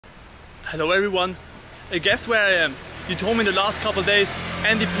Hello everyone, guess where I am? You told me in the last couple of days,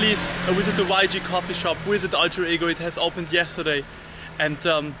 Andy please visit the YG Coffeeshop, visit Alter Ego, it has opened yesterday. And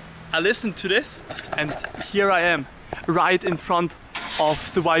I listened to this and here I am, right in front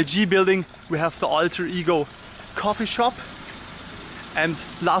of the YG building. We have the Alter Ego Coffeeshop, and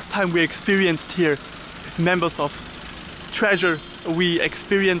last time we experienced here members of Treasure, we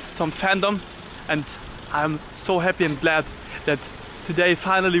experienced some fandom, and I'm so happy and glad that today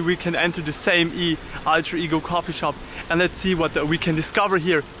finally we can enter the SameE Alter Ego Coffeeshop, and let's see what we can discover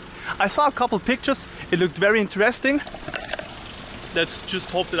here. I saw a couple pictures, it looked very interesting. Let's just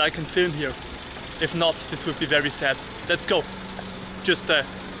hope that I can film here. If not, this would be very sad. Let's go. Just, I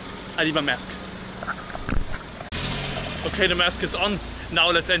need my mask. Okay, the mask is on. Now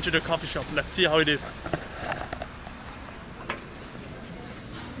let's enter the coffee shop. Let's see how it is.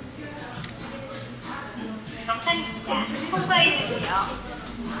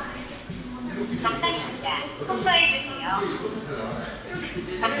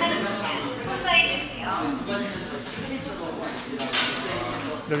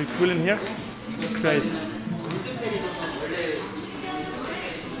 Very cool in here. Great.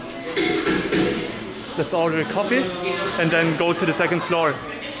 Let's order a coffee and then go to the second floor.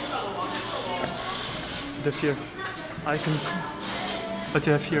 That's here. iKON. What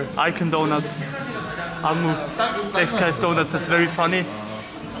you have here? iKON donuts. Sechskies donuts. That's very funny.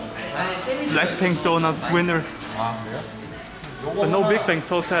 Blackpink donuts winner. But no Big Bang,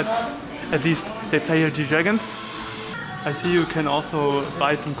 so sad. At least they play here G-Dragon. I see you can also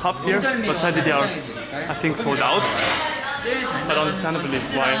buy some cups here, but sadly they are, I think, sold out. But understandably,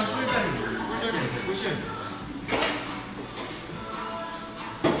 why?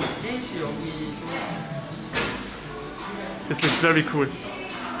 This looks very cool.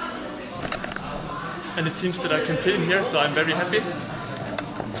 And it seems that I can film here, so I'm very happy.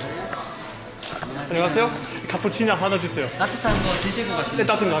 안녕하세요. 카푸치노 하나 주세요. 따뜻한 거 드시고 가시면 네,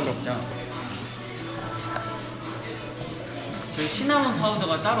 따뜻한 거. 저희 시나몬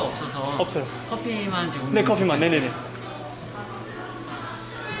파우더가 따로 없어서 없어요. 커피만 지금. 네, 커피만. 네네네.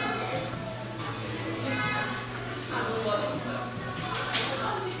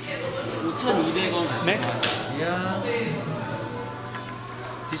 $5,200원 네. 가져가세요.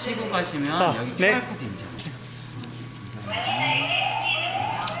 드시고 가시면 여기 QR코드 인증.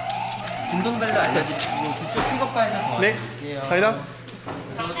 진동벨로 알려드리고 그쪽 픽업바에서 네. 도와드릴게요.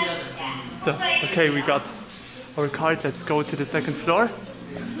 So, okay, we got our card. Let's go to the second floor.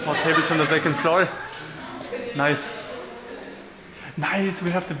 Our tables on the second floor. Nice. Nice,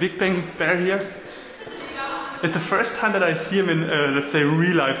 we have the BIGBANG Bear here. It's the first time that I see him in, let's say,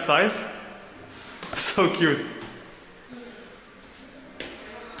 real life size. So cute.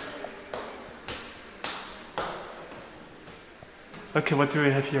 Okay, what do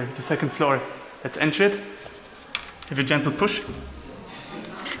we have here? The second floor. Let's enter it. Give a gentle push.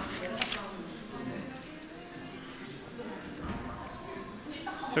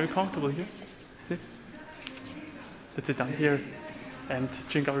 Very comfortable here. See? Let's sit down here and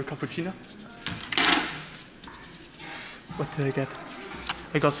drink our cappuccino. What did I get?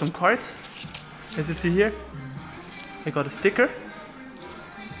 I got some cards, as you see here. I got a sticker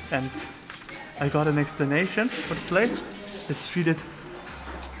and I got an explanation for the place. Let's read it.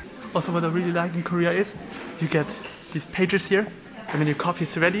 Also, what I really like in Korea is you get these pages here, and when your coffee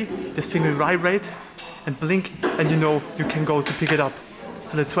is ready, this thing will vibrate and blink, and you know you can go to pick it up.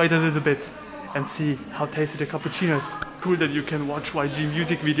 So let's wait a little bit and see how tasty the cappuccino is. Cool that you can watch YG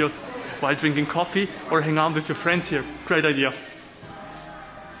music videos while drinking coffee or hang out with your friends here. Great idea.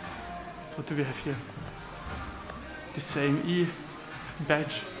 So what do we have here? The SameE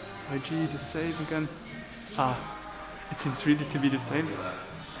badge. YG, the same again. It seems really to be the same.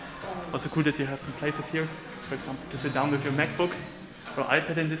 Also cool that you have some places here, for example, to sit down with your MacBook or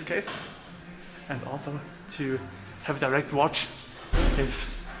iPad in this case, and also to have a direct watch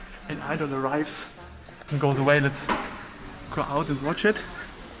if an idol arrives and goes away. Let's go out and watch it.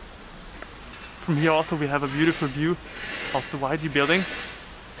 From here also we have a beautiful view of the YG building,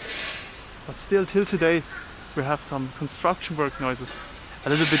 but still till today we have some construction work noises. A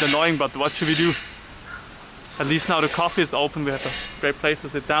little bit annoying, but what should we do? At least now the coffee is open, we have a great place to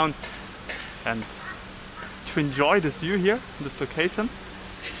sit down and to enjoy this view here, this location.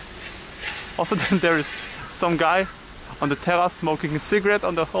 Also then there is some guy on the terrace smoking a cigarette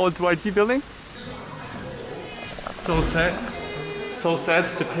on the old YG building. So sad, so sad,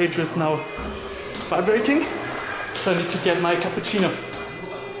 the page is now vibrating, so I need to get my cappuccino.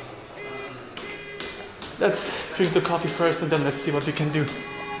 Let's drink the coffee first and then let's see what we can do.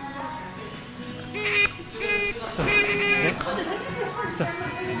 So,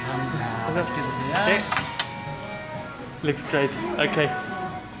 감사합니다. 맛있게 드세요. Okay. Looks great. Okay.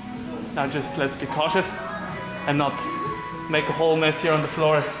 Now just let's be cautious and not make a whole mess here on the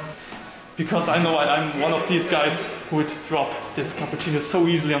floor. Because I know I'm one of these guys who would drop this cappuccino so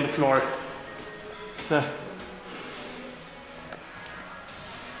easily on the floor.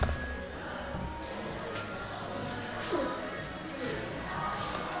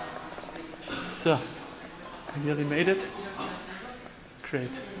 So I nearly made it.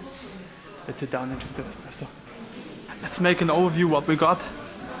 Great. Let's sit down and drink the espresso. Let's make an overview what we got.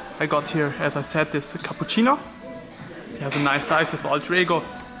 I got here, as I said, this cappuccino. It has a nice size with Alter Ego.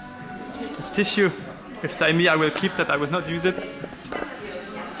 This tissue with SameE, I will keep that, I will not use it.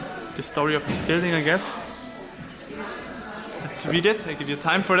 The story of this building, I guess. Let's read it, I give you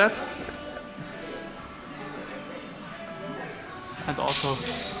time for that. And also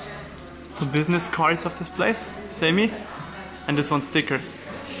some business cards of this place, SameE, and this one sticker.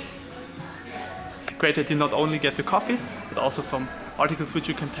 Great that you not only get the coffee, but also some articles which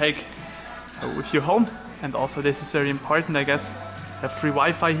you can take with you home. And also this is very important, I guess. You have free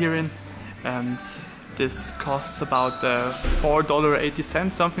Wi-Fi here in, and this costs about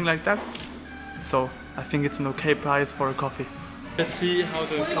 $4.80, something like that. So I think it's an okay price for a coffee. Let's see how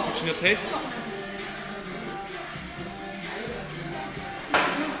the cappuccino tastes.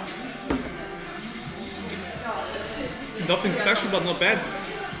 Nothing special, but not bad.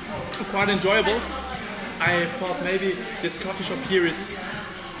 Quite enjoyable. I thought maybe this coffee shop here is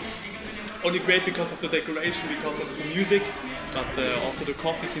only great because of the decoration, because of the music, but also the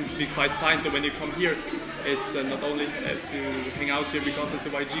coffee seems to be quite fine. So when you come here, it's not only to hang out here because it's a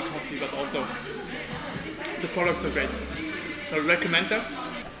YG coffee, but also the products are great. So I recommend that.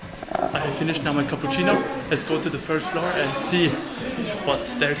 I have finished now my cappuccino. Let's go to the first floor and see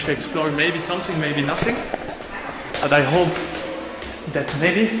what's there to explore. Maybe something, maybe nothing. But I hope that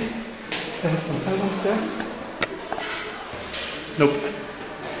maybe there are some albums there. Nope.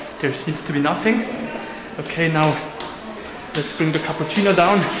 There seems to be nothing. Okay, now let's bring the cappuccino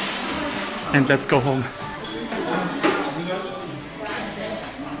down and let's go home.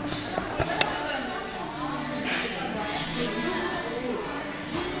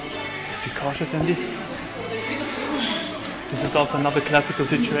 Just be cautious, Andy. This is also another classical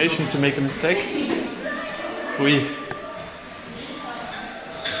situation to make a mistake. Oui.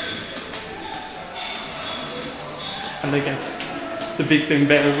 And I guess the BIGBANG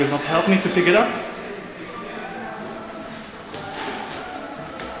Bear will not help me to pick it up.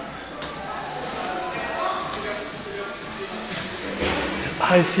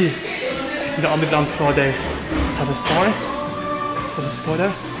 I see. In the underground floor they have a store. So let's go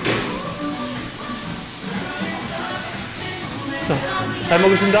there. So, einmal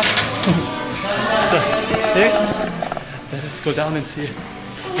bisschen da. So, here. Let's go down and see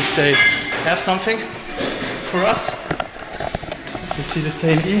if they have something for us. You see the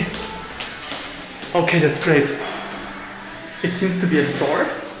SameE. Okay, that's great. It seems to be a store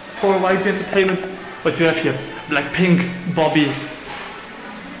for YG Entertainment. What do you have here? Blackpink, Bobby,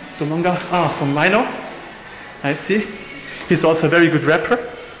 Domanga, from Rhino. I see. He's also a very good rapper.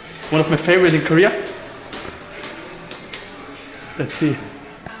 One of my favorites in Korea. Let's see.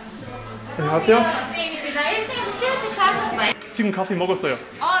 안녕하세요. 지금 커피 먹었어요.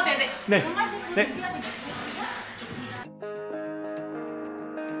 네네. 네. 네.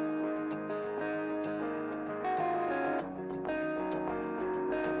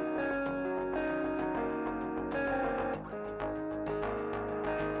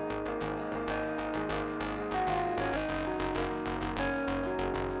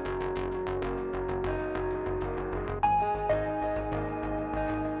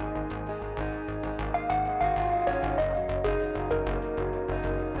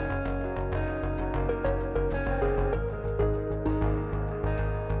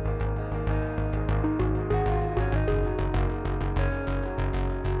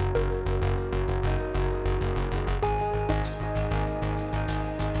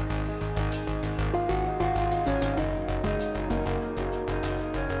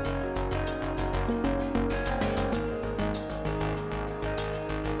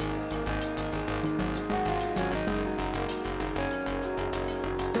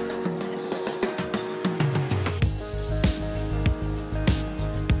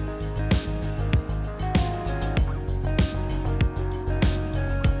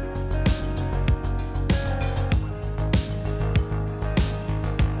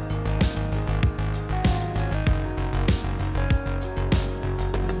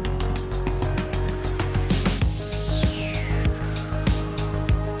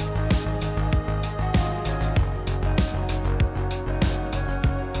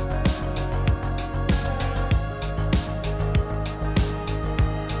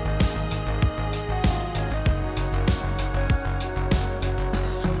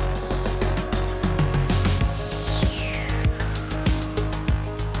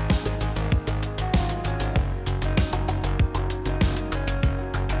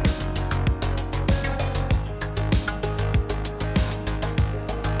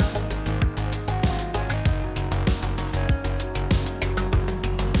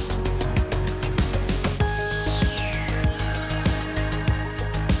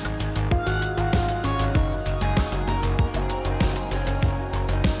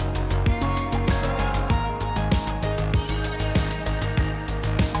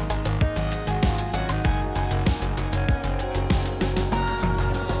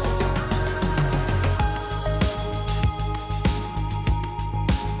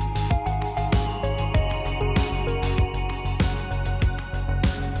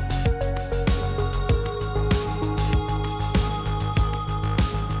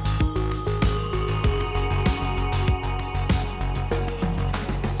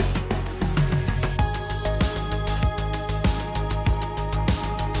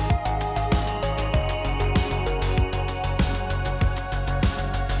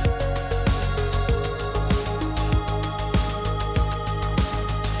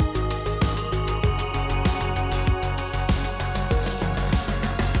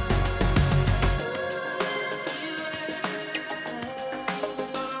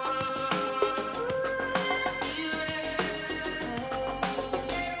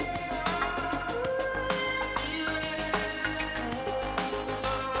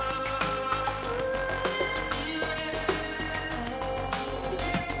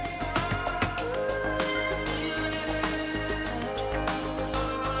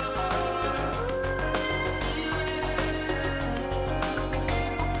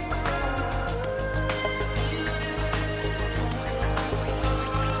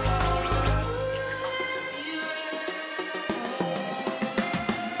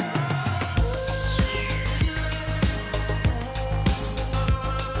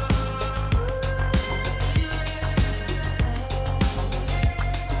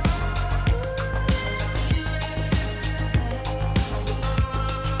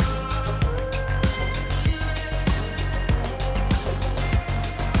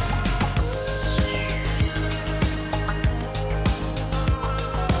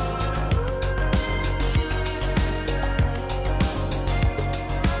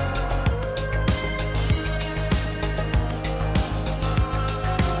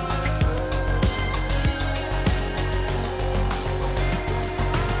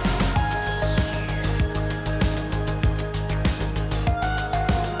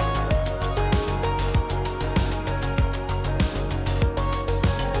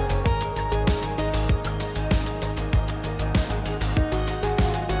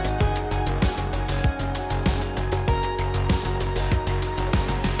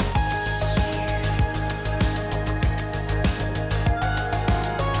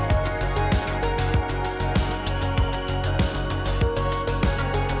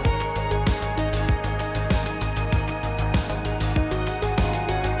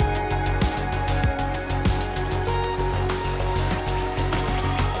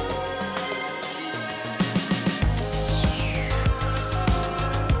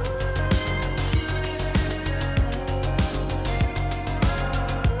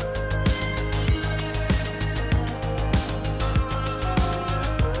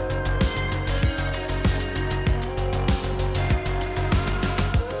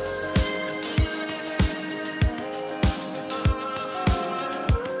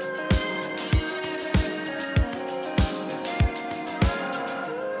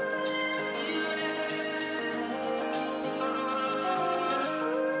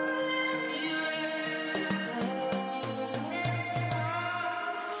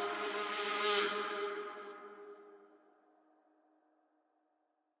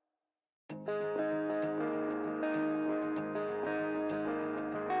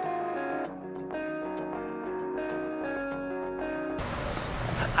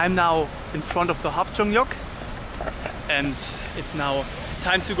 I'm now in front of the Hapjeongyok and it's now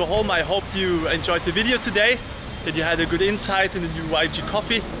time to go home. I hope you enjoyed the video today, that you had a good insight in the new YG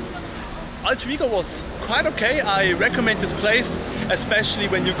coffee. Alter Ego was quite okay. I recommend this place, especially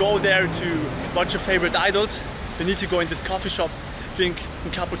when you go there to watch your favorite idols. You need to go in this coffee shop, drink a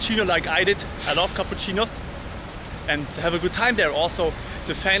cappuccino like I did. I love cappuccinos. And have a good time there. Also,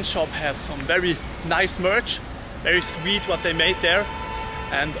 the fan shop has some very nice merch. Very sweet what they made there.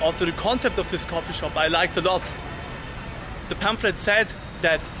 And also the concept of this coffee shop I liked a lot. The pamphlet said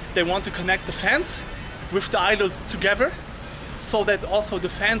that they want to connect the fans with the idols together, so that also the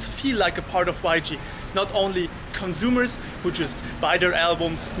fans feel like a part of YG. Not only consumers who just buy their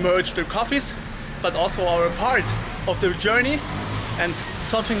albums, merge their coffees, but also are a part of their journey and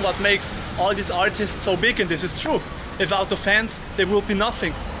something what makes all these artists so big, and this is true. Without the fans, there will be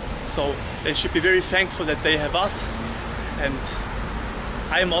nothing. So they should be very thankful that they have us, and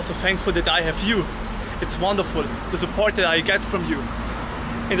I am also thankful that I have you. It's wonderful, the support that I get from you.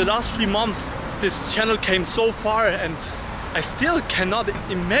 In the last 3 months, this channel came so far, and I still cannot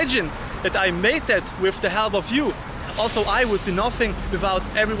imagine that I made that with the help of you. Also, I would be nothing without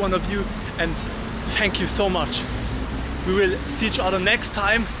every one of you, and thank you so much. We will see each other next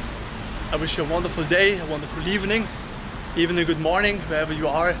time. I wish you a wonderful day, a wonderful evening, even a good morning, wherever you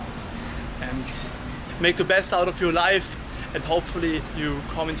are. And make the best out of your life. And hopefully you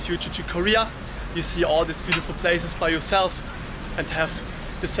come in the future to Korea. You see all these beautiful places by yourself and have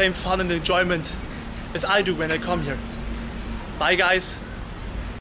the same fun and enjoyment as I do when I come here. Bye guys.